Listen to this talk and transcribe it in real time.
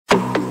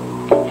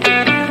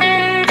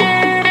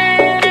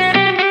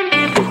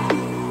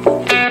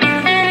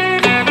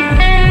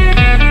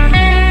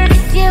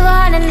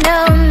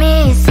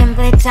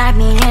type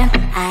me in.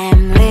 I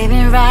am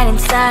living right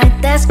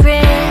inside the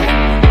script.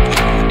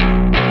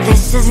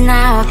 This is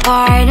now a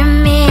part of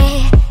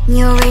me,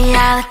 new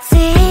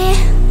reality.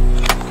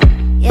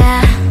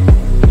 Yeah.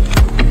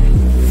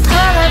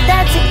 All of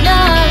that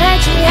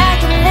technology, I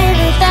can live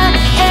without.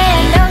 AI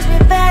knows me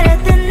better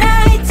than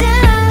I do.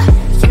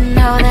 You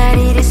know that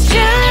it is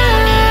true.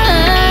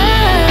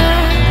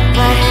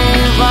 But hey,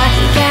 what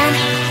can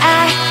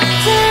I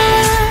do?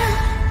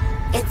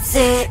 It's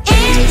an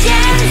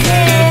engine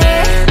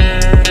here,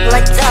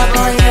 like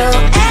WXYZ.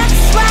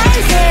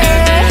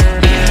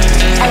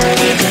 I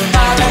leave the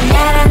ball on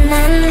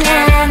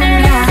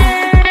na-na-na-na-na-na.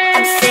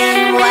 I'm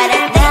saying what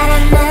I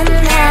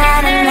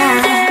na-na-na-na-na.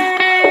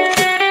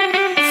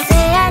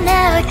 Say I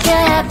never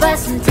care, but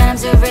sometimes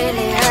it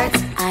really hurts.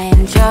 I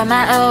enjoy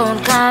my own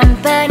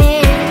company.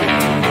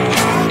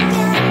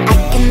 I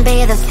can be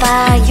the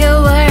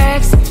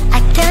fireworks, I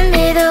can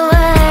be the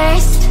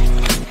worst.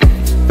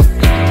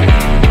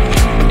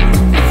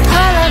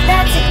 All of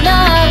that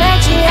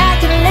technology, I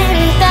can live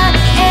without.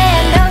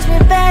 AI knows me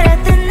better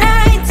than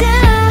I do.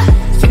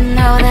 You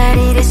know that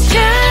it is true.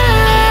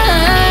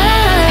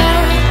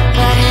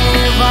 But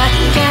hey, what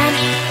can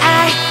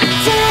I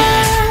do?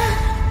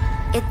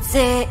 It's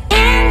an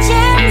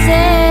engine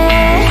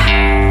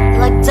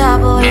like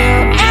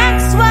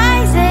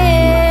WXYZ.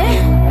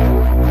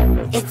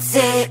 It's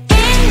an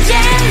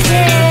engine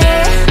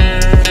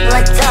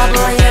like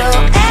WXYZ.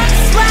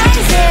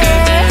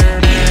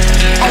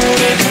 I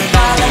live the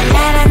ball on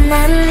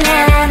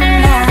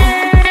na-na-na-na-na-na.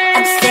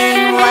 I'm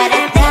saying what I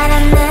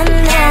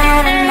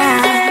na-na-na-na-na.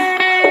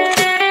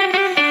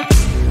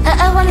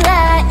 I won't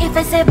lie if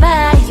I say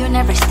bye, you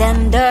never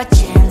stand a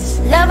chance.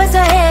 Love us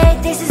or hate,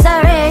 this is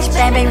our age.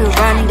 Baby, we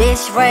run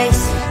this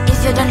race.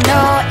 If you don't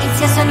know, it's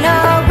yes or no.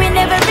 We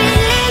never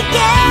really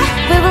care.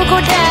 We will go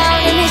down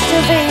in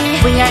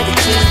history. We are the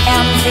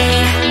TMZ.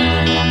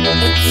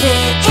 It's an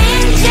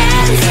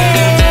engine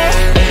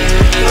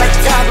like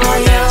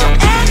WXYZ.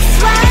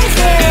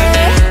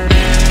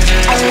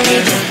 I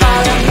leave the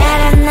ball on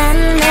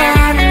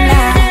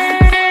na-na-na-na-na.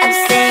 I'm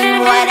saying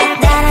what I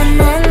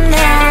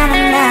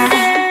na-na-na-na-na.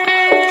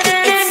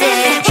 It's an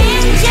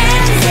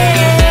engine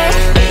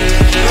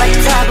like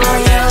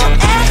WXYZ.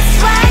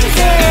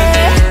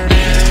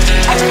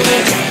 I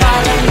leave the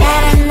ball on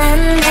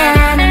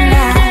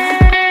na-na-na-na-na.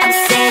 I'm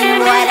saying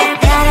what I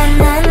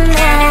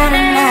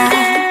na-na-na-na-na.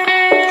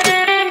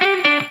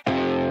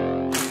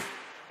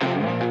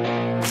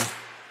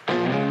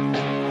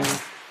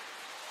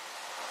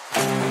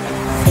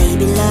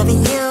 Baby,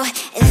 loving you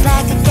is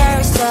like a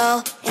carousel.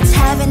 It's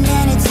heaven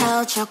and it's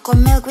hell. Chocolate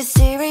milk with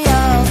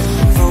cereal.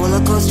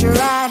 Roller coaster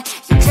ride.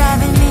 You're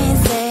driving me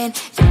insane.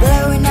 You're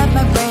blowing up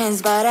my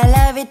brains, but I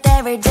love it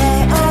every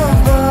day. Oh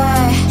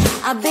boy,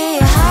 I'll be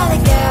your holly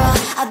girl.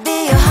 I'll be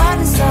your heart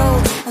and soul.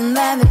 And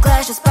when we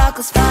clash, the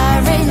sparkles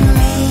fire in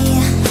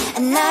me.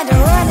 And I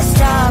don't wanna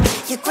stop.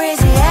 You're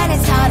crazy and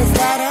it's hard as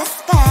that a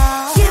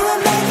spell. You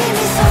are making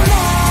me so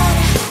mad.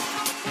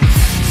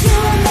 You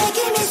are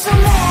making me so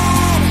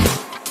mad.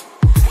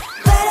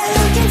 But I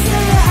look into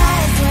your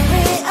eyes and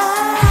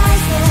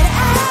realize that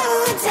I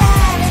would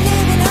die and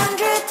live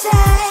 100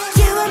 times.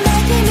 You are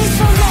making me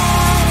so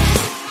mad.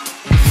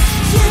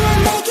 You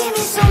are making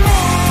me so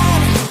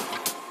mad.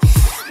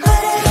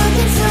 But I look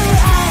into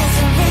your eyes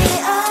and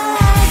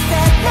realize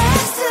that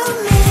next to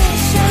me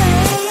is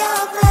surely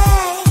your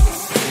place.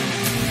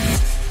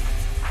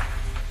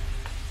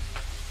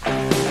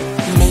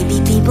 Maybe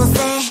people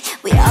say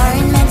we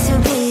aren't meant to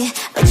be,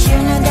 but you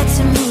know that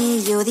to me,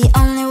 you're the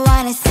only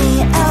one I see.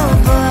 Oh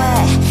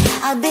boy,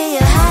 I'll be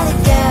your holly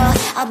girl.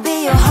 I'll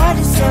be your heart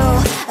and soul.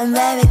 And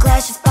when we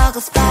clash, the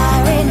sparkles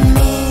fire in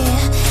me.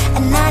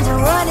 And I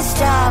don't wanna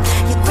stop.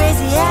 You're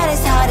crazy and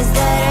as hard as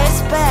that a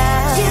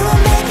spell. You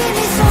are making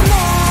me so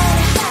mad.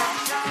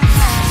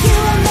 You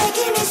are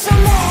making me so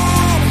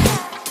mad.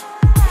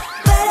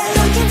 But I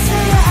look into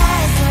your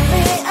eyes and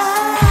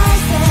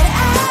realize that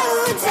I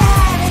would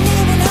die and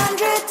live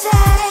 100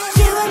 times.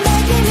 You are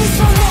making me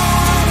so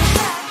mad.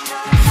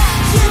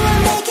 You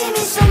are making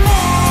me so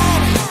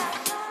mad.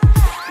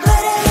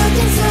 But I look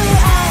into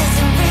your eyes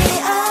and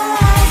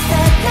realize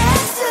that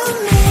next to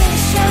me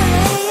is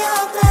surely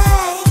your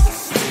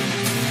place.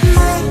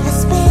 Mind was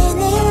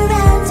spinning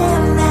round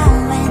and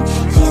round when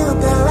you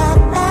blow up.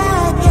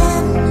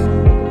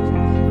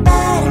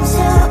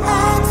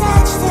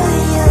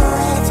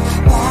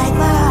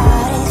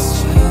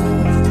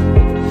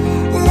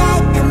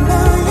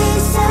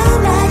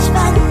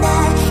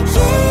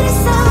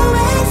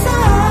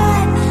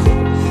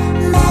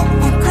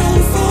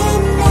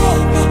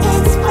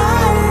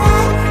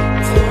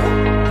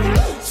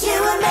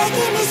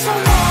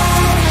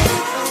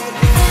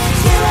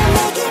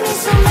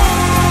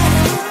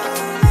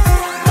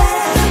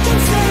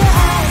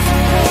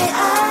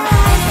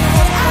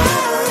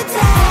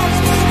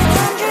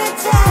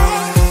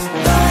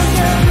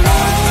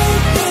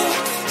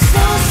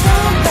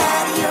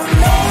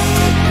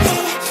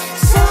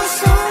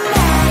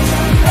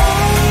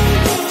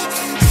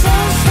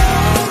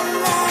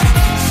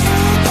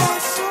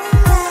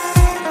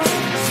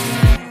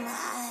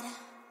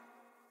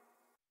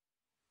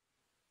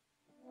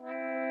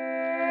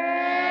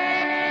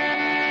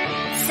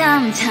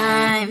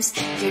 Sometimes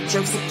your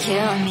jokes will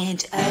kill me.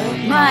 Oh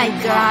my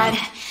god,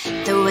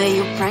 the way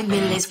you prank me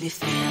leaves me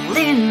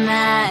feeling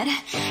mad.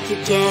 You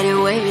get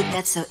away with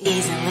that so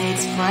easily.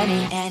 It's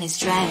funny and it's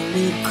driving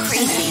me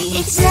crazy.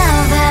 It's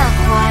never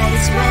quiet,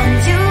 it's when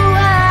you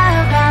are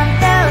around.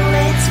 Though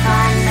it's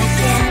fun, I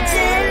can't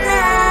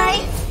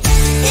deny.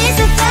 It's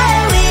a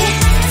very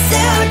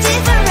so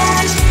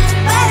different,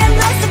 but I'm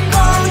lost to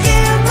call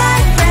you my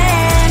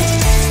friend.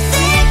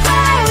 Think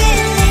why we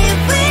live,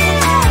 we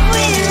love,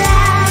 we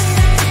laugh,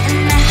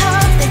 and I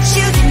hope that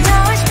you can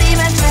always be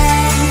my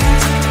friend.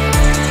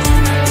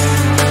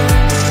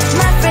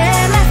 My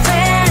friend, my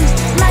friend,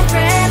 my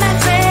friend, my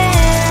friend.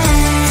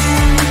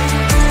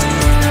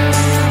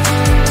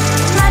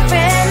 My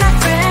friend, my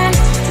friend,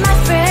 my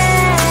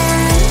friend.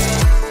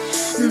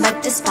 But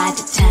despite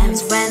the times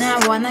when I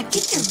wanna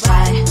kick your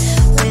butt,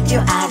 with you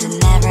I don't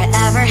never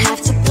ever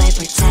have to play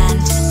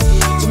pretend.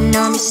 You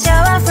know me so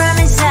well from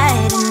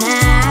inside and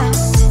out,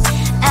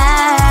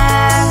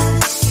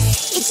 out.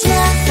 It's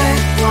never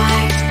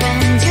quiet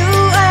when you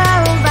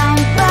are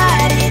around,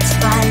 but it's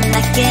fun,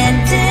 I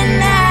can't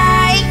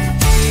deny.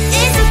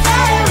 It's a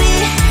very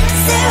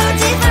so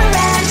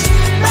different,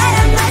 but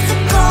I'm about to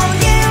call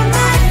you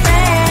my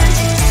friend.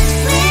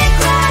 We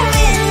cry,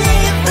 we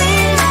live, we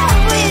love,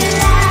 we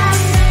laugh,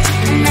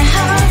 and I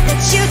hope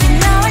that you can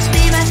always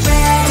be my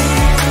friend.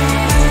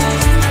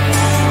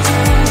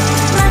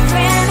 My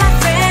friend, my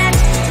friend,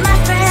 my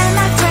friend,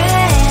 my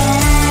friend.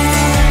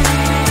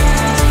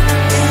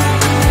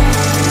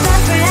 My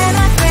friend,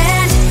 my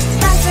friend,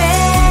 my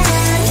friend.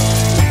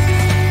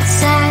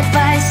 Side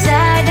by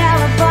side,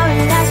 our body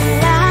lies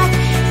alive.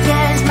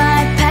 Yes, my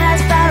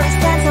past powers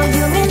stand for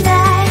you and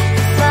I.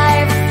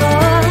 Fire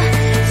before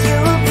you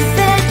will be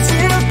there to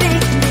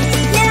pick me.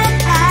 Yeah,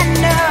 I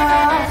know.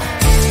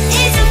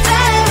 It's a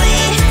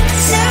very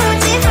so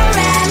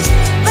different,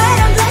 but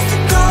I'm blessed to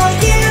call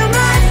you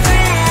my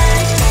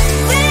friend.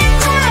 We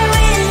cry,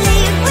 we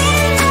live, we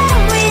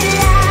love, we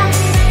laugh,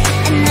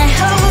 and I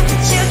hope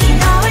that you can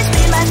always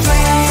be my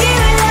friend. You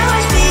will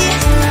always be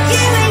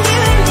you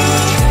and me.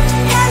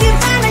 Have you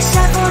by my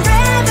side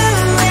forever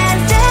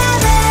and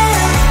ever.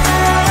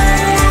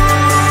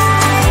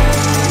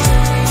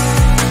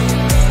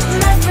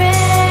 My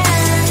friend.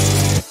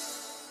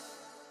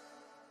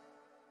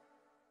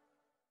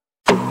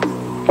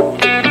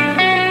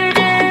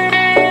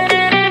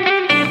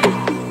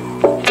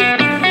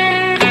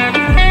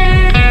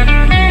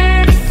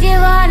 If you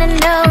wanna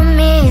know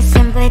me,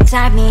 simply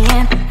type me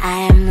in.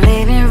 I am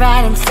living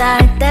right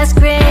inside the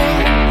screen.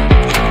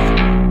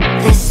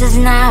 This is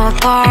now a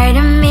part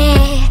of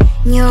me,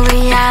 new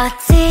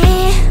reality.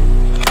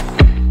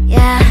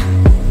 Yeah.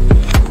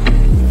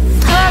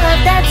 All of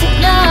that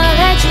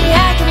technology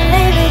I can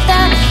live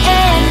without.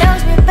 It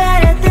knows me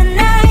better than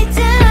I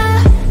do.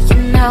 You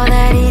know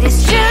that it is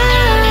true.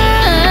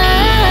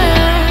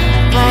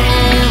 But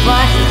hey,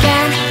 what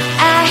can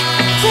I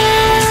do?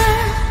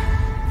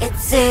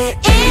 It's the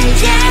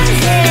engine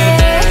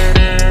here,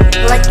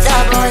 like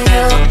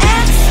WXYZ.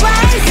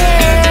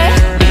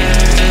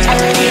 I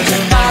live to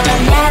follow,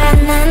 na na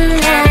na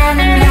na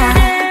na na.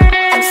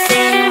 I'm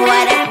saying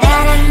what I na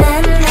na na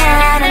na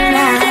na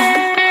na.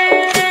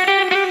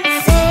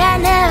 Say I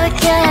never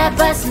care,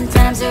 but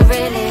sometimes it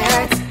really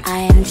hurts. I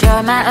enjoy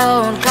my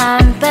own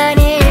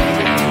company.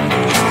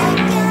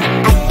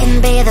 I can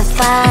be the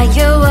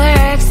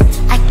fireworks,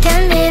 I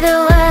can be the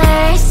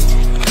worst.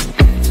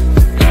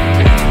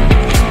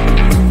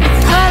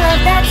 All of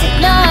that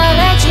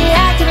technology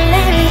I can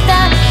live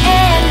without.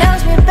 It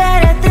knows me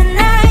better than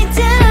I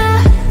do.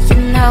 You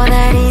know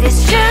that it is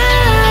true.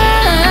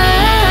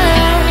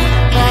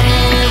 But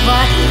hey,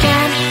 what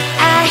can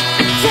I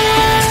do?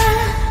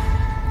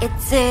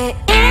 It's the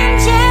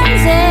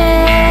engines,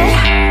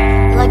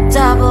 like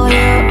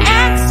WXYZ.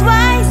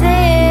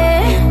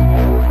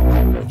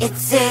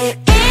 It's the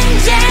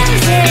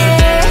engines,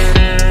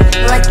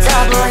 like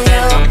WXYZ.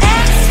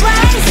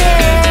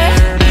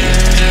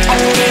 I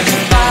live to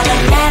follow,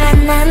 na na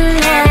na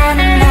na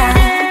na na.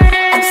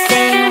 I'm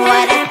saying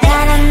what I na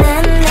na na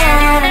na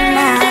na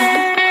na.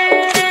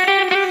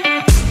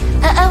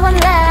 I won't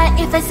lie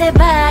if I say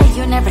bye,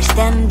 you never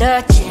stand a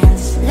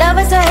chance. Love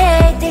us or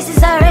hate, this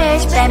is our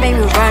age, baby,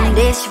 we run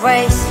this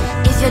race.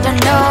 If you don't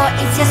know,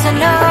 it's yes or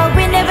no,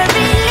 we never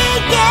really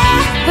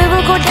get. We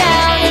will go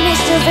down in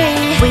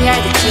history, we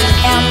are the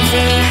TMZ.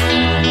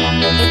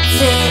 It's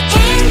the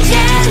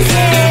engines,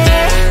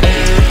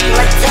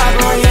 like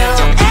WXYZ.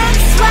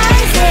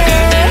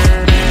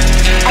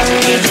 I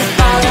live to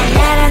follow,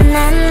 na na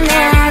na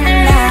na na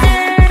na.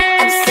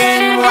 I'm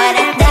saying what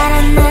I na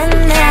na na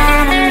na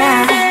na na.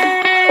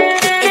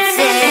 It's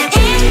the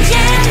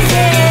engines,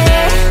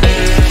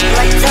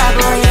 like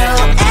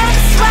WXYZ.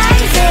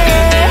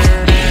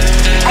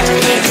 I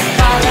live to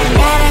follow,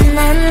 na na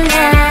na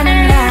na na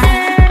na.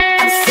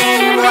 I'm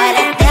saying what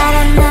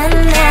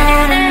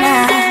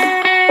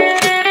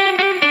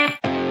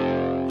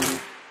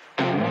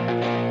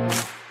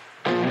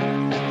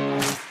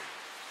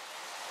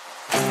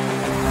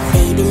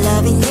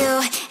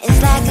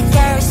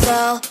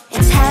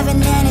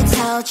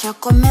tell,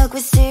 chocolate milk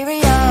with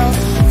cereal.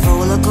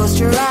 Roller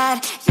coaster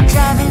ride, you're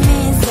driving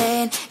me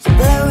insane. You're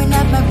blowing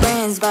up my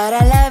brains, but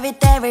I love it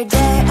every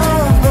day.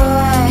 Oh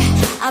boy,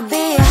 I'll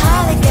be your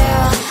holly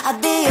girl, I'll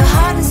be your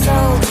heart and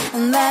soul.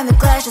 And when we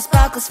clash, the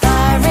sparkles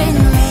fire in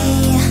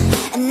me.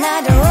 And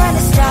I don't wanna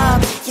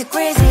stop, you're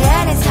crazy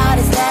and it's hard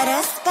as let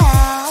us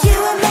spell. You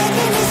are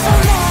making me so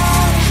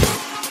mad,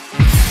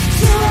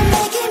 you are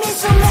making me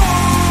so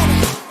mad.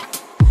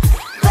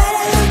 But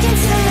I look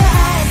into your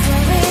eyes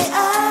and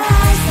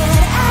realize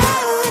that I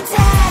would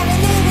die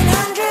and even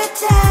 100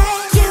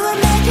 times. You are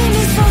making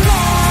me so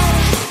mad,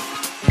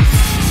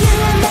 you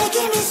are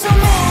making me so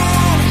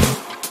mad.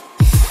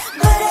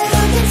 But I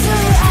look into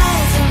your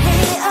eyes and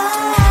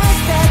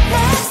realize that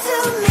next to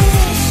me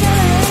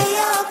surely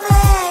your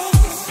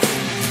place.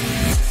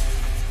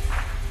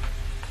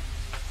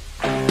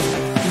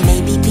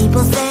 Maybe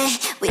people say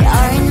we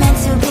aren't meant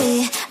to be,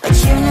 but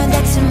you know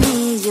that to me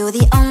you're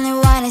the only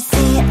one I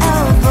see.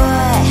 Oh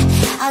boy,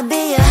 I'll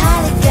be your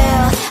holly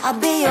girl, I'll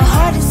be your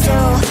heart and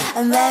soul.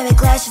 And when we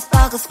clash, the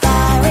sparkles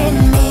fire in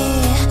me.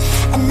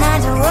 And I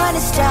don't wanna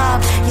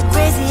stop, you're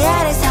crazy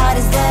and as hard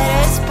as let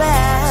us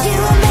spell. You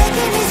are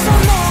making me so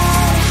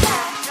mad,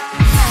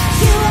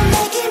 you are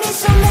making me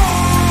so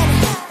mad.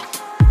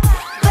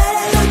 But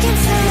I look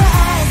into your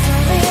eyes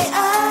and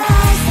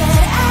realize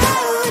that I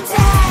would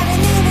die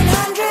and even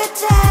 100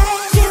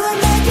 times. You are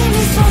making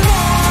me so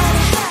mad,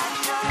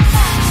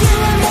 you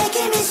are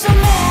making me so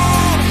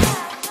mad.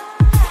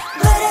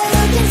 But I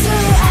look into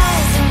your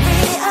eyes and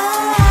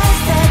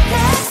realize that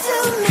next to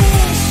me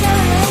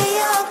surely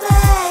your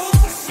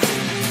place.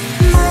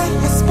 Mind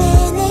is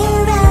spinning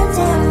round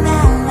and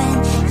round when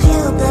you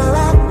blow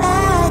up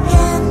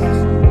again.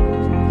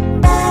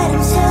 But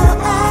I'm so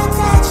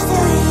attached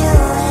to you,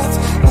 it's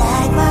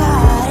like my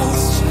heart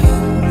is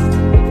chained.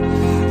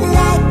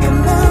 Like a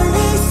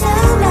movie, so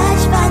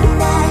much fun,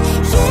 that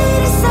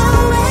heat is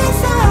always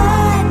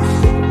on.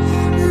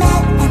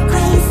 Mad and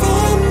crazy,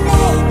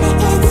 maybe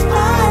it's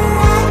for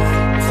life.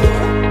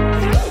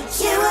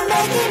 You are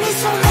making me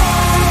so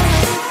mad,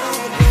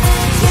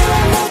 you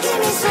are making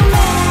me so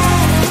mad.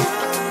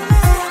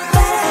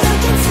 But I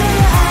look into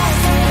your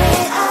eyes and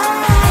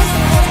realize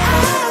that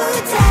I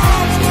would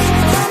die and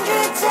even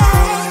 100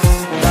 times.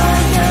 Boy,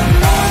 you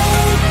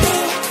make me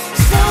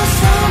so,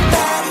 so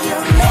bad. You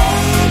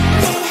make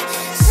me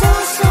so,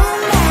 so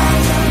mad.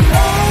 You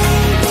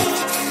make me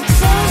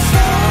so,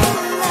 so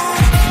mad.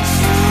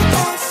 So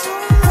bad, so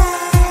mad,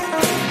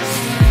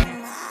 so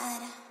mad.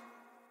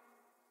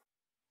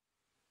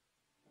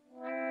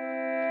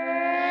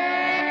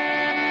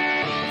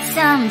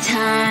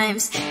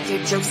 Sometimes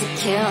your jokes are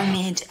killing me.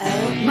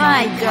 Oh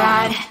my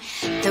god,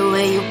 the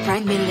way you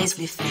prank me leaves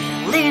me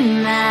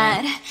feeling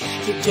mad.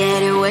 You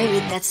get away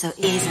with that so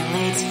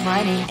easily. It's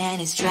funny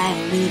and it's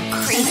driving me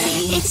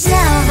crazy. It's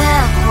never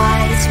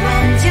quite as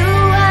when you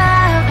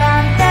are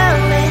around, though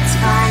it's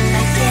fun,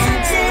 I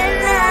can't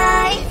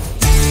deny.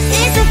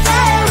 It's a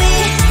fire we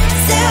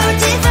so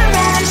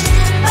different,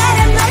 but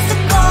I'm like to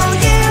call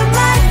you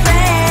my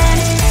friend.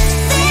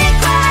 Think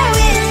why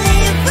we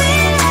live, we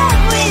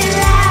love, we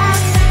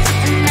laugh.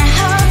 And I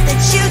hope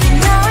that you can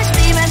always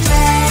be my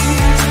friend.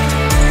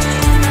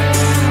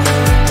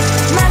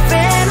 My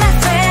friend, my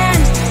friend,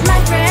 my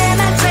friend,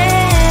 my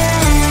friend.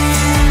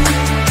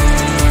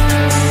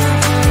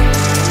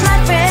 My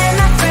friend,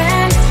 my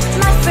friend,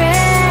 my friend.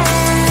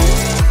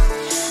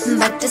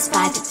 But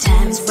despite the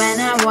times when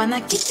I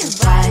wanna kick your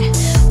butt,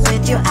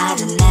 with you I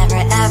don't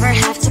never ever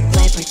have to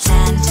play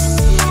pretend.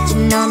 You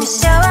know me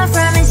so well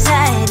from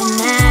inside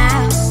and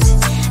out,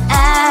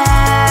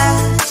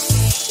 out.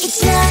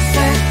 It's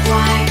never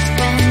quite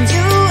when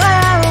you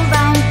are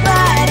around,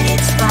 but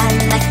it's fun,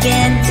 I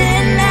can't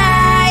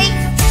deny.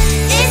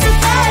 It's a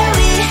fire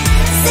we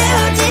so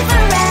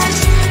different,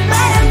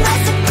 but I'm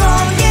like to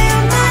call you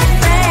my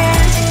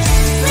friend.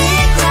 We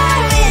cry,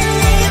 we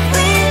live,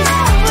 we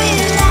love, we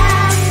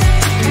laugh.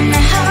 And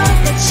I hope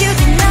that you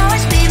can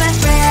always be my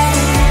friend.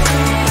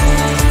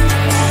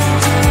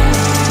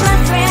 My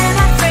friend,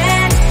 my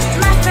friend,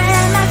 my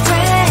friend, my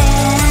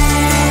friend.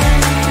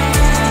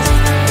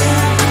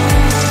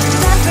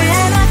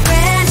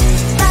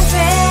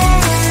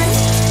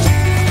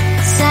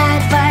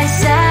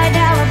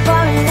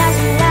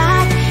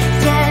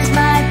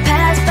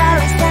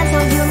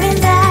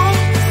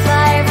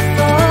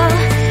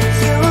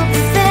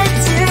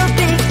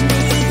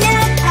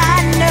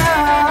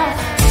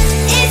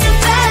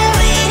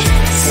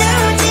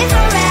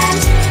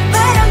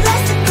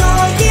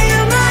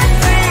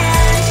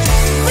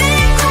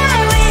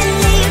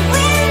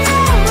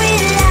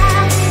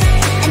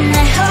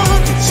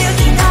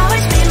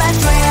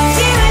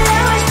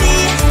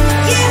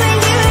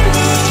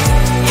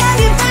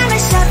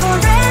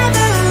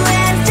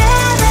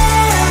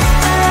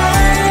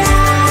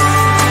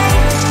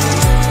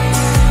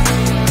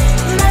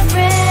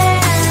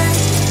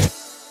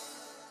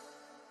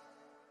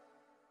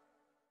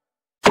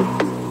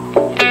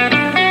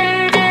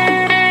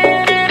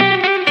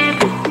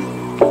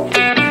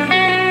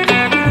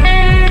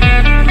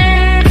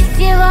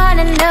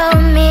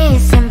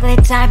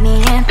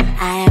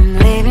 I am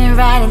living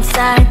right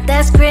inside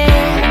the screen.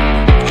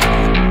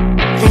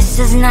 This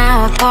is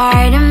now a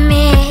part of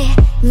me,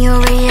 new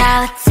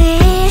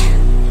reality.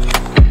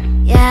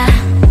 Yeah.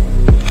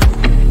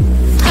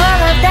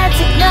 All of that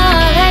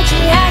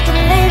technology, I can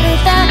live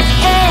without.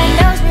 It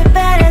knows me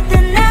better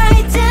than I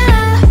do.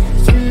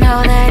 You know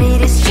that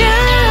it is true.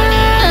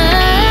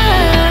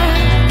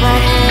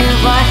 But hey,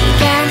 what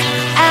can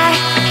I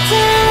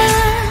do?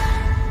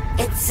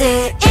 It's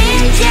the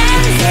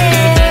engines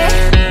here,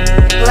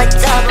 like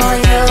WXYZ.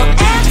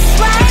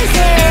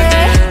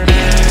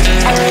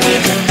 I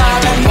leave the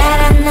ball and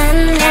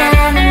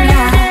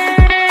na-na-na-na-na.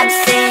 I'm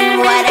saying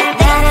what I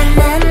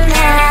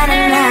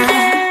na-na-na-na-na.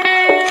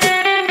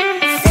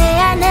 Say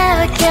I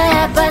never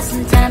care, but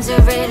sometimes it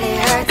really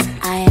hurts.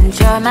 I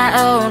enjoy my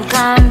own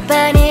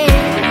company.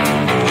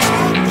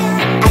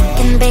 I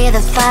can be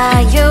the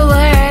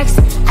fireworks,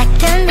 I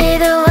can be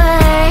the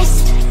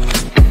worst.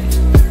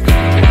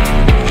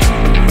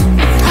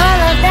 All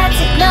of that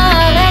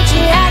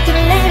technology, I can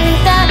live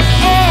without.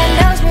 It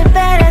knows me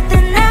better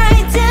than I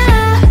do.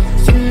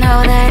 You know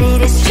that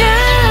it is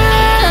true.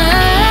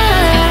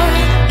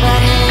 But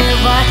hey,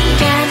 what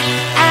can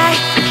I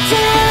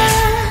do?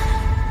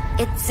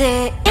 It's the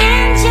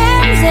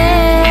engines,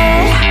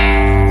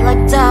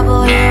 like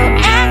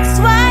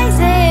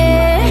WXYZ.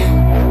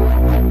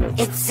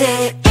 It's the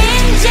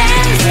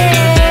engines,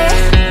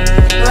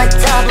 like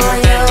WXYZ.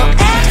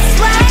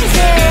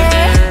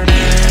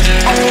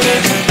 I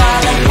live the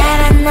ball and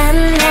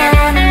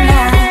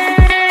na-na-na-na-na.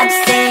 I'm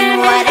saying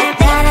what I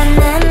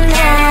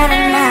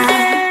na-na-na-na-na.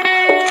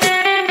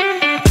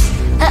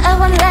 I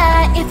won't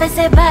lie if I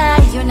say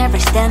bye, you never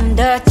stand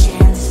a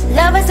chance.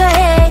 Love is or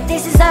hate,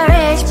 this is our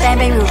age,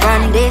 baby, we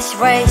run this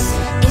race.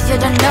 If you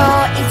don't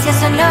know, it's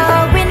yes or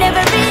no, we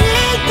never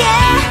really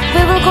get.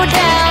 We will go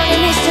down in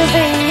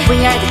history, we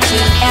are the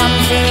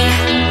GMZ.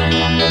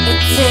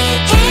 It's the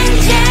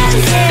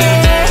engines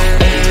here,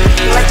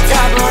 like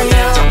WXYZ.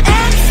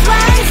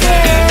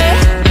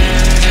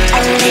 I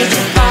leave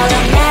the ball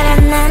and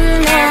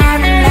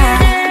na-na-na-na-na.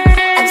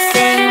 I'm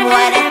saying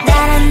what I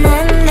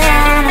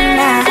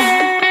na-na-na-na-na.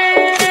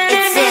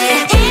 It's the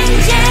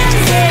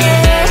engines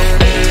here,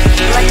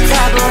 like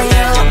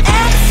WXYZ.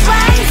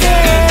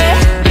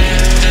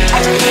 I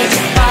leave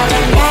the ball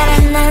and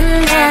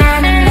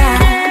na-na-na-na-na.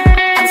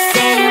 I'm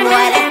saying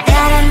what I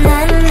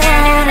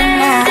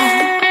na-na-na-na-na.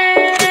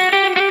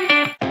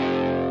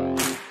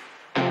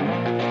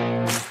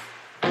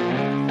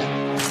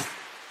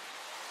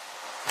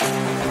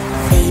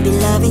 Baby,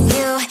 loving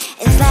you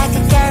is like a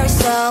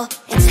carousel.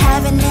 It's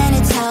heaven and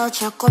it's hell.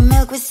 Chocolate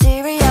milk with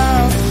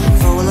cereal.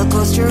 Roller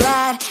coaster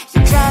ride,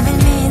 you're driving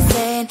me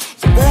insane.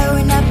 You're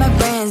blowing up my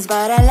brains,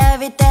 but I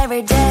love it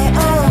every day.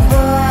 Oh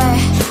boy,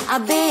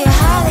 I'll be your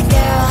holly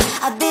girl,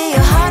 I'll be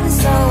your heart and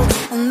soul.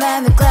 And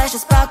when we clash, the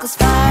sparkles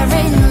fire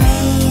in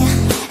me.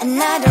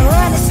 And I don't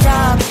wanna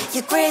stop.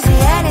 You're crazy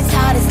and it's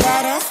hard as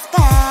let us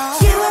spell.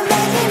 You are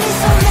making me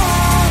so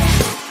mad.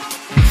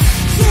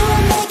 You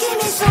are making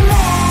me so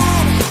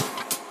mad.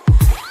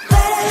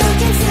 But I look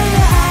into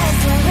your eyes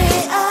and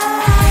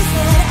realize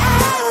that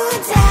I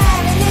would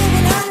die and live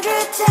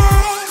 100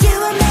 times. You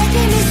are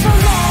making me so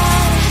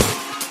mad.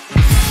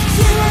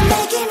 You are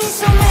making me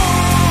so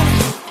mad.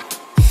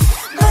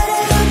 But I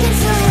look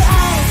into your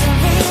eyes and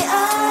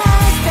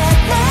realize that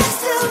next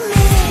to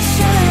me is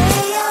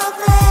surely your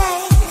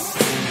place.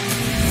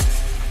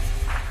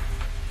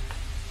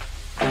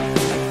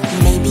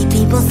 Maybe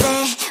people say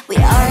we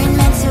aren't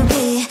meant to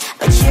be,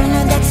 but you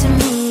know that to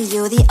me,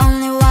 you're the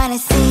only one I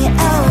see.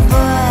 Oh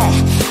boy,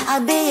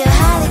 I'll be your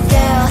holly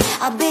girl,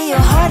 I'll be your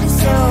heart and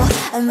soul.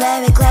 And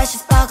when we clash, the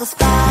sparkles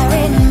fire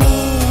in me.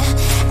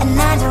 And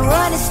I don't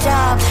wanna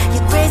stop.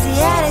 You're crazy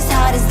and as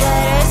hard as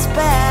let her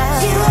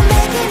spell. You are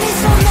making me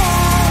so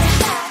mad.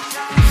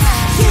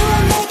 You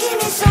are making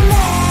me so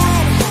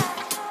mad.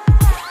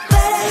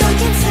 But I look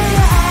into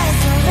your eyes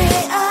and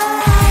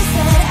realize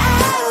that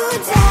I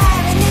would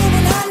die and live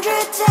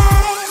 100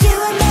 times. You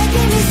are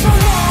making me so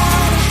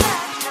mad.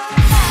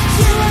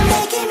 You are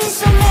making me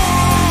so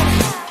mad.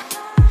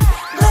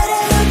 But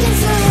I look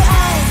into your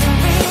eyes and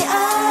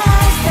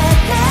realize that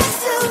next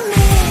to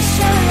me is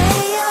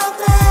surely your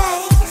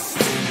place.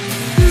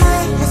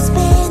 My heart's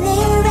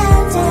spinning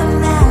round and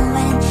round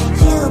when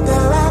you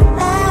blow up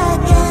my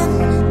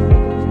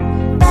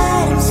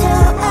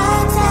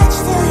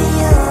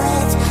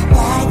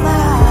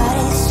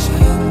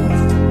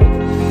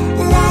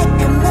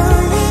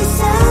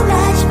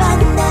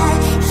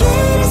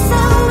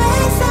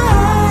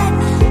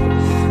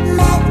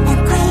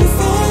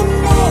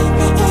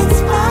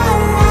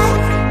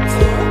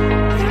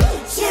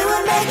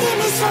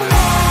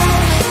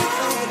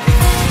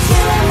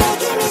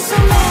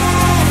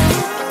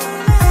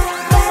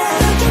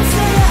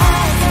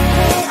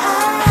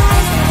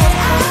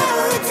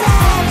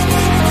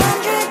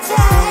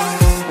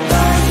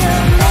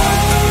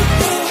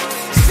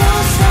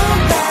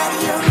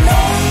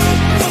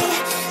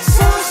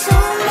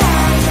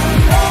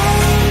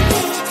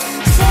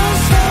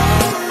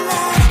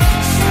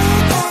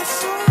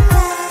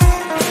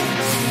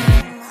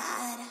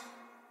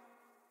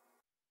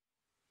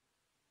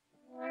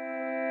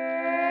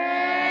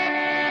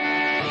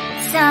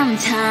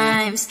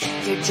Sometimes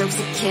your jokes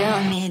are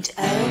killing me.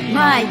 Oh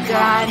my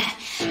god,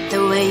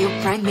 the way you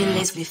prank me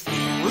leaves me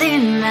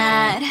feeling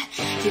mad.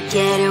 You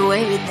get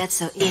away with that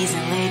so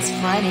easily. It's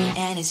funny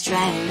and it's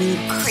driving me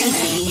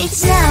crazy.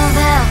 It's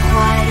never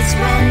quite as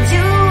when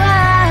you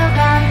are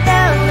around,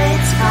 though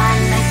it's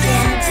fine, I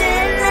can't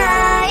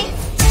deny.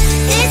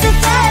 It's a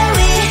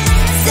very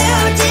so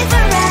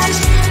different,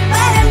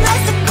 but I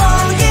must have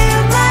called you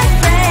my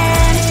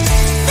friend.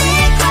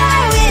 Think why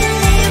we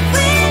live,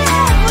 we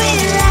love, we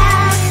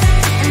laugh,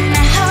 and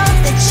I hope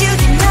that you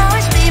can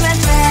always be my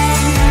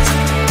friend.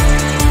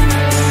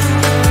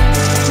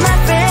 My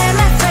friend,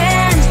 my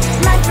friend,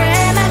 my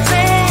friend, my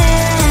friend.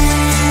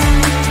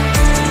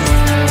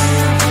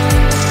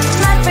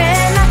 My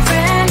friend, my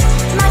friend,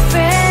 my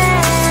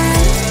friend.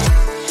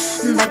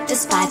 But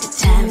despite the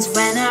times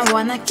when I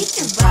wanna get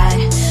you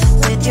right,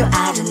 with you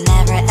I don't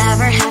never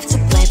ever have to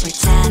play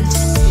pretend.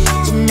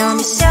 You know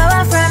me so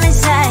well from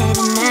inside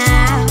and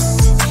out,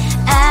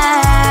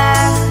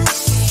 out.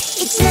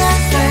 It's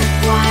never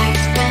quite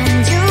when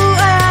you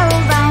are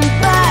around,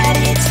 but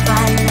it's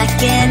fun, I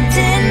can't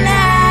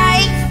deny.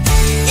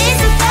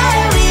 It's a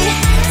very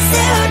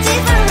so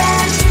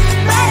different,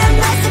 but I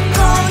must have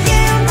called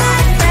you my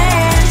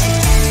friend.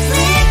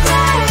 We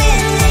cry, we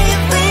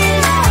live, we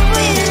love,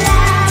 we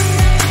laugh,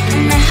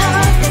 and I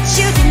hope that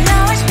you can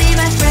always be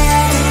my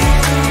friend.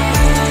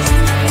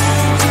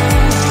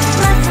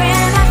 My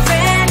friend, my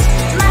friend,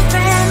 my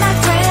friend, my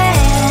friend.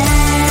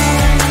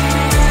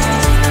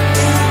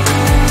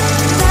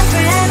 My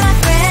friend, my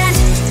friend,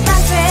 my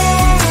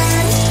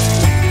friend.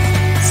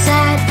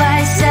 Side by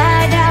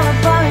side, our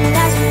body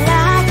lies we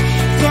like.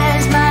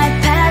 Yes, my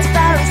past,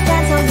 but we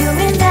stand so you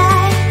and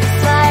I.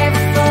 Fly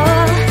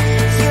before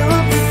you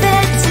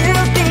prefer to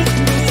pick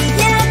me,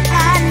 yet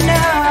I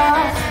know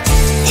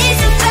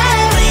it's a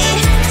very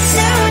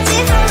so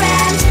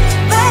different,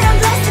 but I'm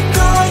blessed to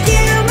call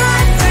you my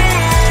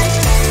friend.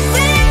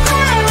 We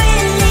cry, we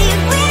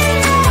live, we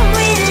love,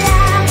 we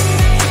laugh,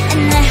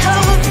 and I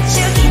hope that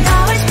you can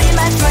always be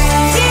my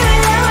friend. You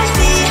will always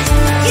be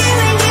you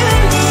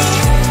and me.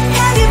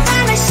 Have you by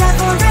my side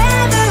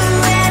forever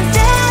and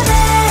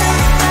ever.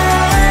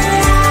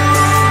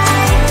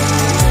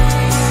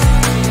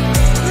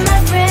 My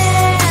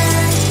friend.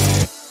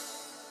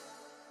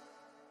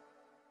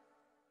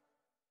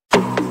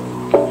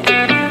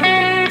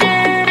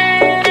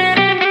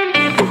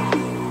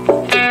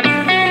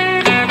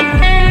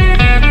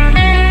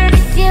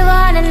 If you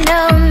wanna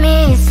know me,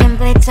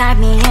 simply type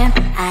me in.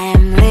 I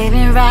am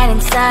living right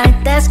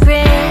inside the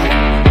screen.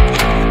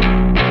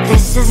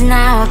 This is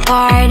now a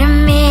part of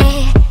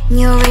me,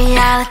 new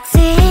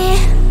reality.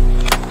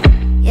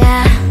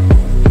 Yeah.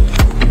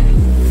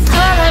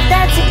 All of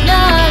that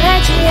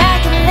technology I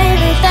can live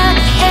without,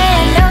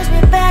 and it knows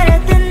me better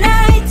than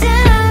I do.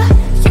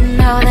 You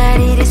know that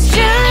it is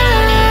true,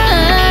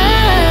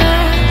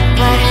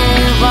 but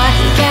hey, what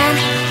can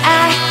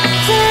I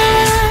do?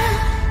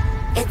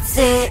 It's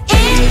the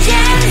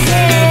engines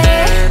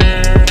here,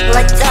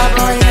 like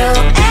WXYZ.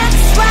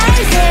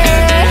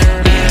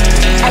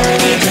 I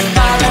need to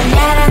follow,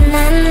 na na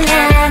na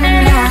na na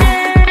na.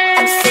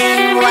 I'm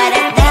saying what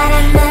I na na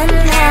na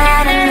na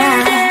na na.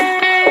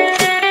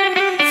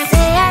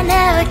 Say I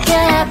never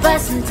care, but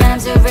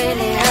sometimes it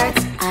really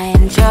hurts. I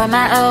enjoy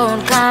my own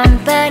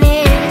company.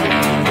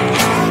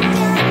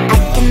 I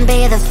can be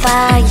the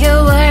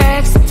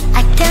fireworks,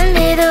 I can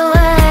be the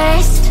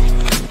worst.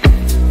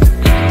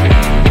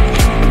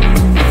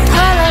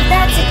 All of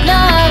that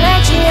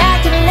technology I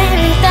can live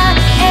without,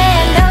 and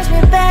it knows me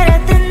better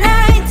than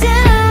I do.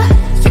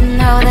 You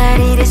know that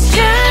it is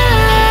true,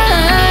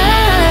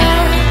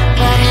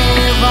 but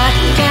hey, what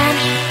can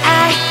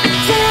I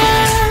do?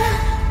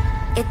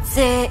 It's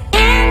the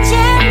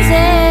engines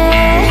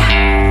here,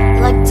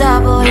 like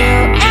WXYZ.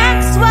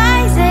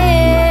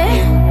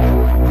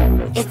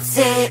 It's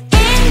the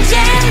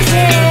engines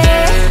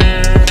here,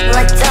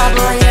 like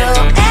WXYZ.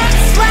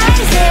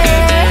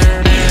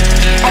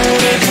 I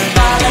need to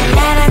follow,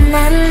 na na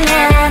na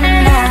na na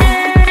na.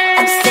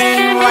 I'm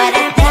saying what I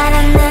na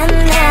na na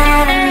na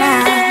na na.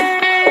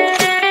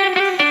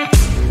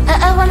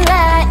 I won't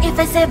lie if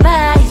I say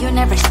bye, you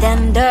never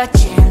stand a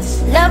chance.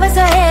 Love us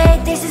or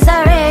hate, this is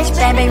our age,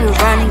 baby, we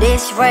run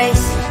this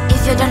race.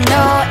 If you don't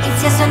know,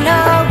 it's yes or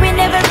no, we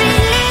never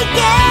really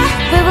care.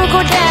 We will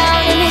go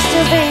down in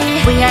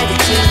history, we are the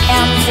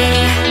GMZ.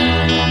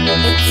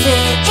 It's the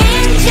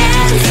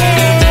engines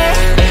here,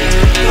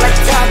 like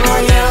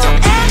WXYZ.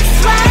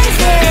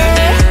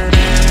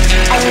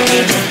 I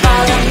need to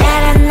follow, na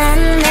na na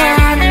na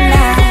na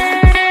na.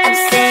 I'm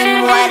saying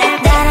what I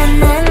na na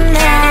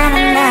na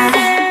na na.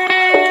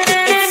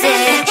 It's the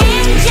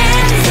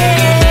engines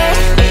here,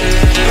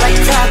 like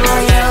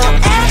WXYZ.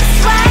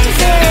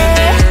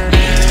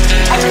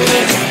 I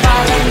need to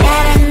follow, na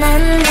na na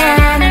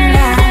na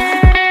na.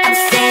 I'm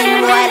saying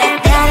what I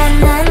na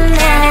na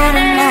na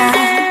na na.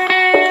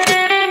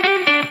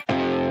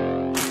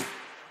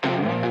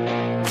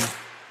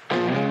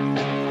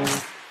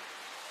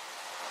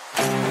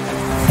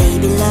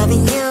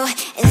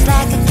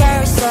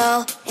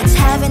 girl. It's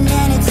heaven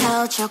and it's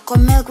hell,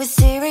 chocolate milk with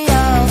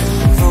cereal.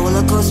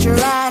 Roller coaster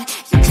ride,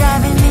 you're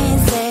driving me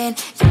insane.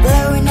 You're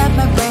blowing up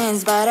my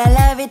brains, but I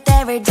love it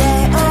every day.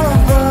 Oh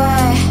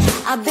boy,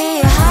 I'll be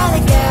your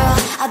holly girl,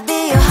 I'll be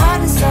your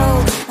heart and soul.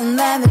 And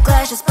when we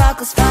clash, the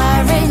sparkles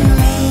fire in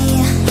me.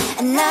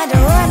 And I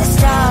don't wanna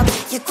stop,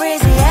 you're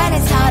crazy and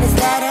it's hard as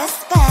that a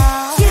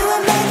spell. You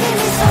are making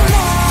me so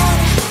mad,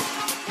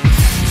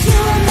 you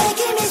are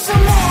making me so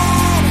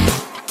mad.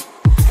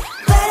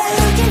 But I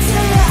look into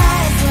your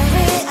eyes and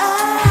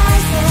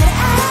realize that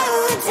I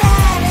would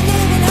die and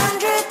even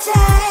 100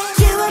 times.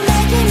 You are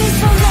making me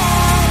so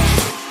mad,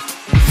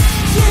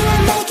 you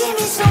are making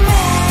me so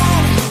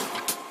mad.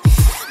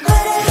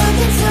 But I look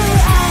into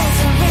your eyes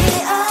and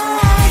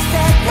realize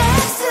that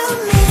next to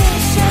me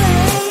is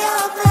surely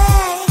your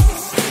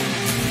place.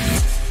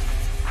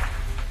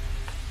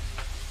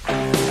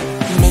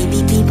 Maybe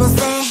people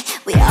say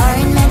we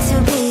aren't meant to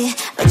be,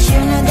 but you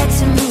know that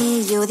to me,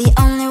 you're the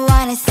only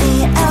one I see.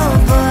 Oh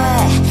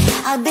boy,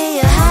 I'll be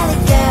your holly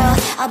girl,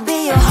 I'll be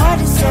your heart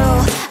and soul.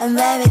 And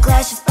when we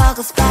clash, the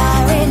sparkles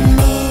fire in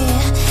me.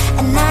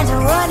 And I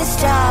don't wanna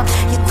stop,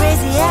 you're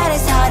crazy and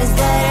as hard as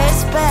that a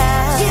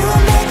spell. You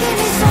are making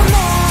me so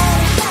mad,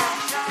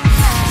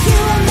 you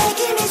are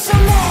making me so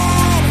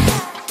mad.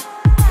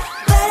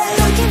 But I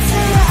look into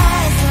your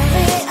eyes and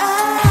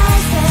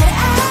realize that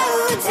I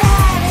would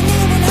die and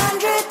even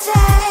 100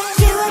 times.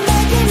 You are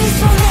making me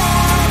so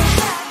mad,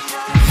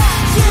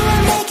 you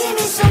are making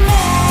me so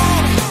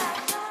mad.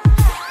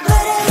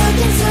 But I look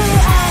into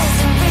your eyes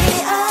and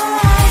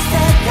realize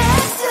that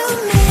next to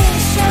me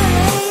is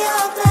surely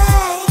your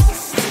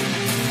place.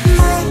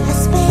 Mind was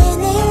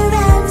spinning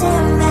round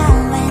and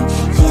round when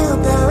you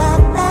blow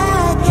up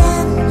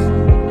again.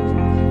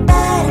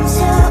 But I'm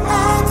so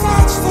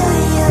attached to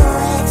you,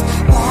 it's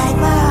like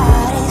my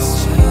heart is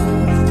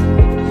chained.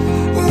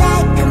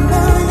 Like a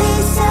movie,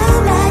 so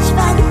much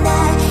fun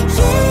that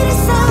heat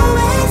is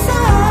always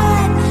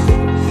on.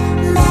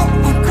 Mad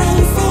and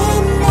crazy,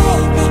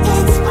 maybe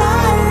it's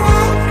for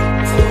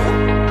life.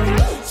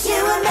 You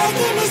are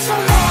making me so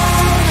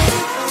mad,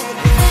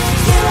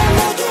 you are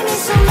making me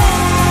so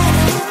mad.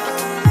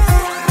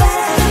 But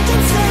I look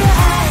into your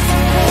eyes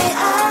and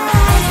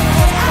realize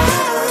that I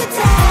would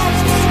die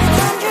and even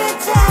 100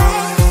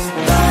 times.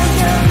 Boy,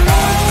 you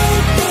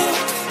make me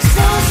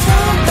so, so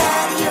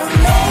bad. You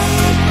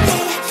make me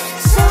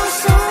so,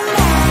 so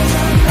mad.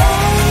 You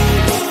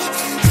make me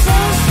so,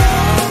 so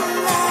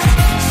mad.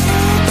 So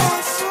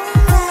bad, so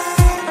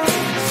mad,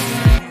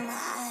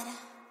 mad.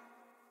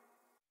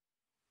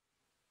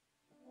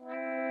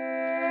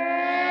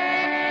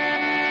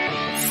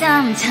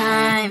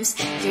 Sometimes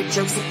your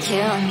jokes they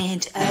kill me.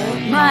 Oh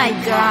my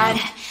god,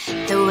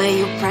 the way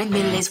you prank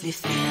me leaves me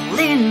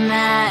feeling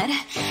mad.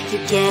 You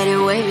get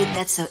away with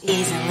that so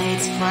easily.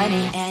 It's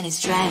funny and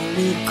it's driving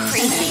me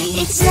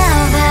crazy. It's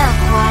never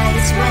quiet,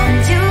 it's when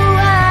you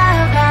are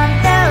around.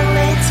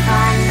 Though it's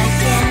fun, I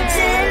can't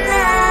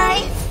deny.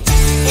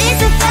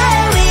 It's a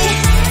fiery,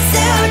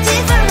 so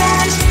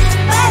different,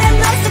 but I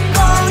must have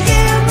called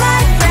you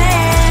my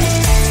friend.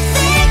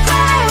 Think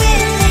why we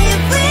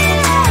live, we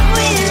love,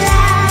 we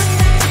laugh.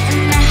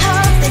 And I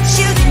hope that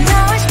you can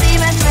always be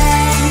my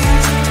friend.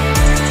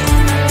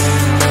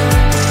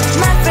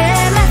 My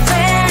friend, my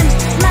friend,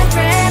 my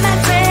friend, my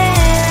friend.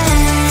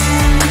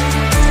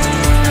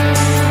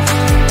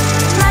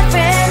 My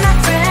friend, my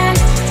friend,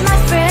 my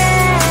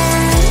friend.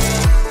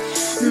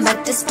 But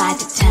despite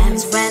the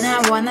times when I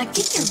wanna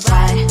kick your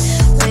butt,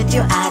 with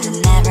you I don't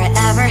never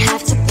ever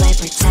have to play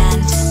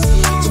pretend.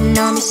 You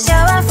know me so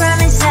well from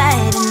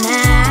inside and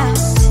out,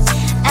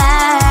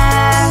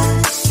 out.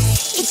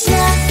 It's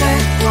never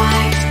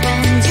quiet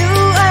when you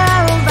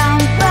are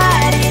around,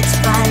 but it's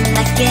fun,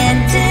 I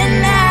can't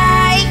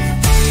deny.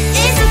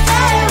 It's a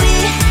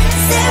fiery,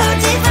 so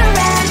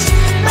different,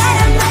 but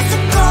I must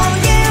have called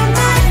you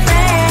my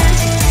friend.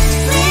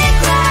 We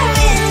cry,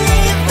 we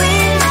live, we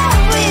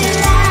love, we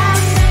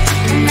laugh.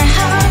 And I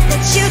hope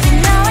that you can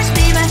always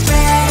be my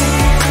friend.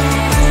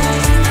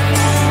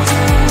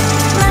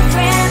 My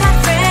friend, my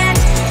friend,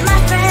 my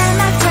friend.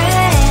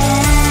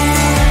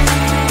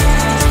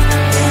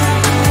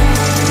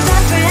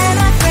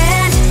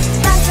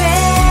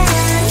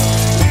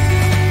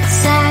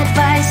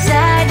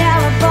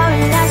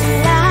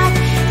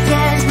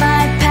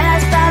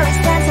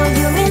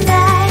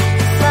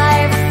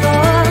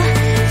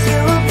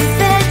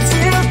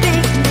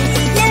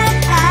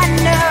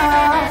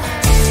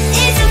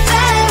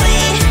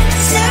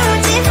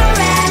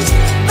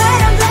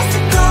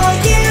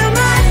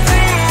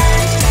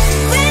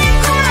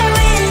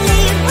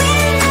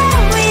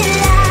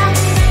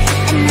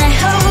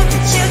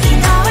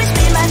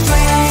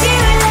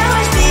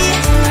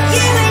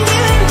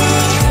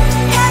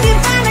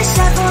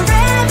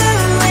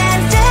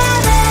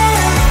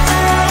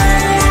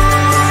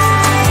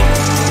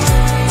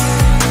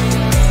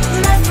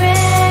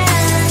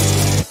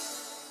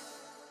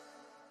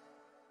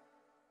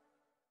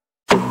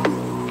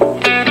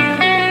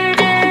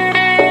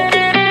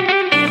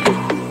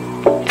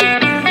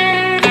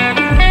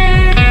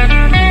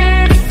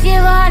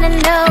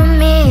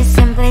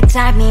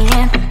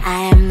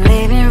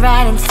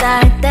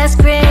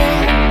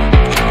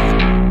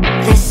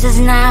 is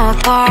now a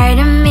part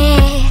of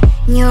me.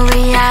 New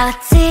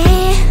reality,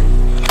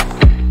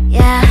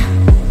 yeah.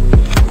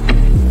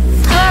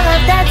 All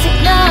of that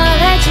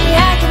technology,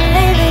 I can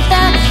live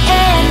without.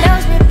 It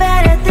knows me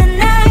better than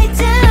I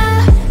do.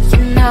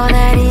 You know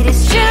that it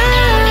is true.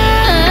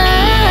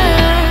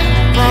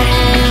 But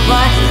hey,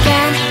 what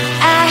can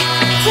I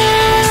do?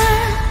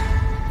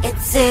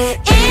 It's the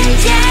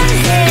engine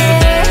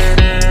here,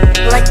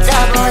 like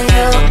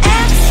WXYZ.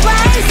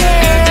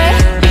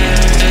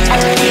 I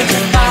leave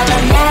the ball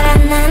on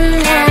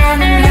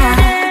na-na-na-na-na-na.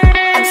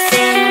 I'm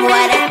saying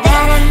what I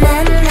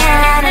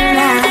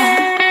na-na-na-na-na.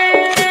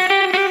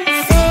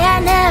 Say I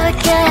never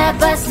care,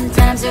 but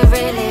sometimes it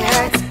really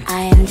hurts. I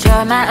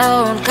enjoy my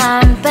own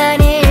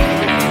company.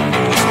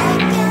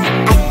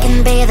 I can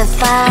be the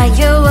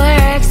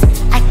fireworks,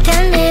 I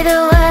can be the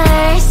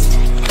worst.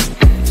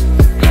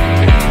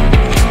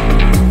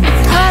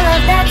 All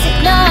of that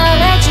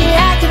technology,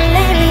 I can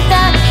live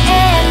without.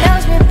 It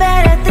knows me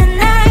better than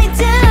I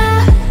do.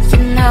 You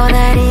know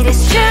that it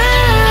is true.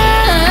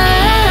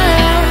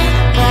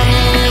 But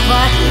hey,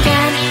 what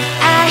can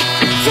I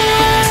do?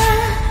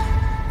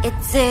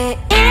 It's the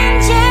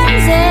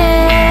engines,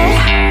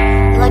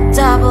 like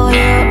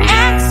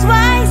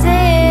WXYZ.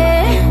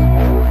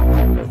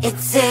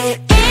 It's the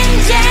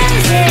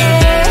engines,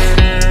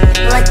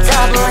 like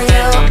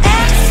WXYZ.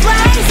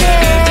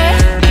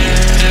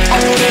 I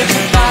live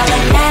the ball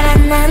like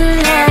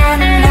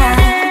na-na-na-na-na.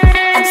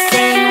 I'm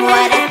saying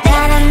what I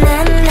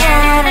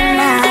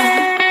na-na-na-na-na.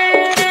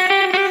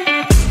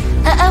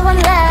 I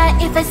won't lie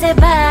if I say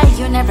bye,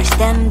 you never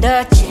stand a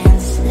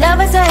chance. Love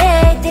us or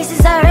hate, this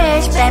is our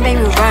age. Baby,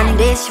 we're running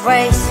this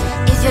race.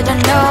 If you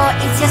don't know,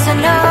 it's yes or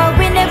no.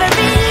 We never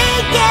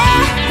really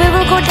get. We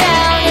will go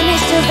down in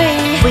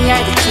history. We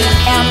are the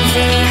TMZ.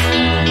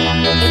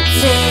 It's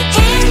the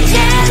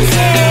engines,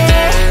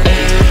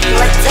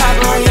 like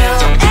WXYZ.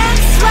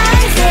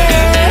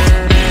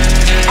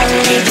 I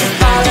leave the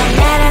ball on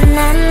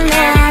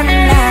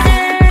na-na-na-na-na.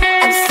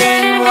 I'm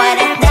saying what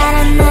I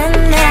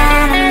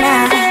na-na-na-na-na.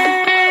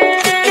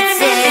 It's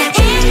the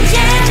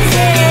engines,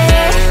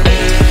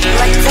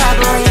 like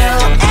WXYZ.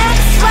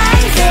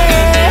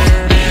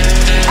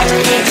 I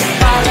leave the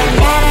ball on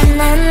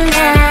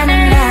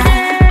na-na-na-na-na.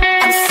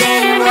 I'm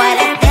saying what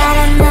I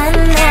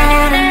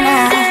na-na-na-na-na.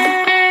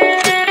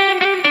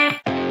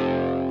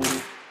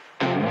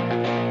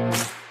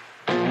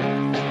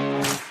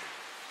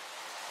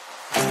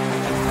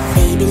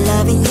 Baby,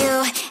 loving you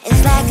is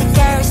like a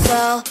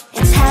carousel.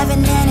 It's heaven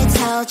and it's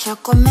hell.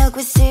 Chocolate milk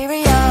with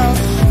cereal.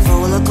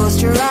 Roller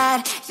coaster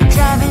ride. You're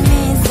driving me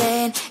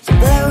insane. You're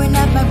blowing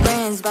up my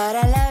brains, but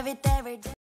I love it every day.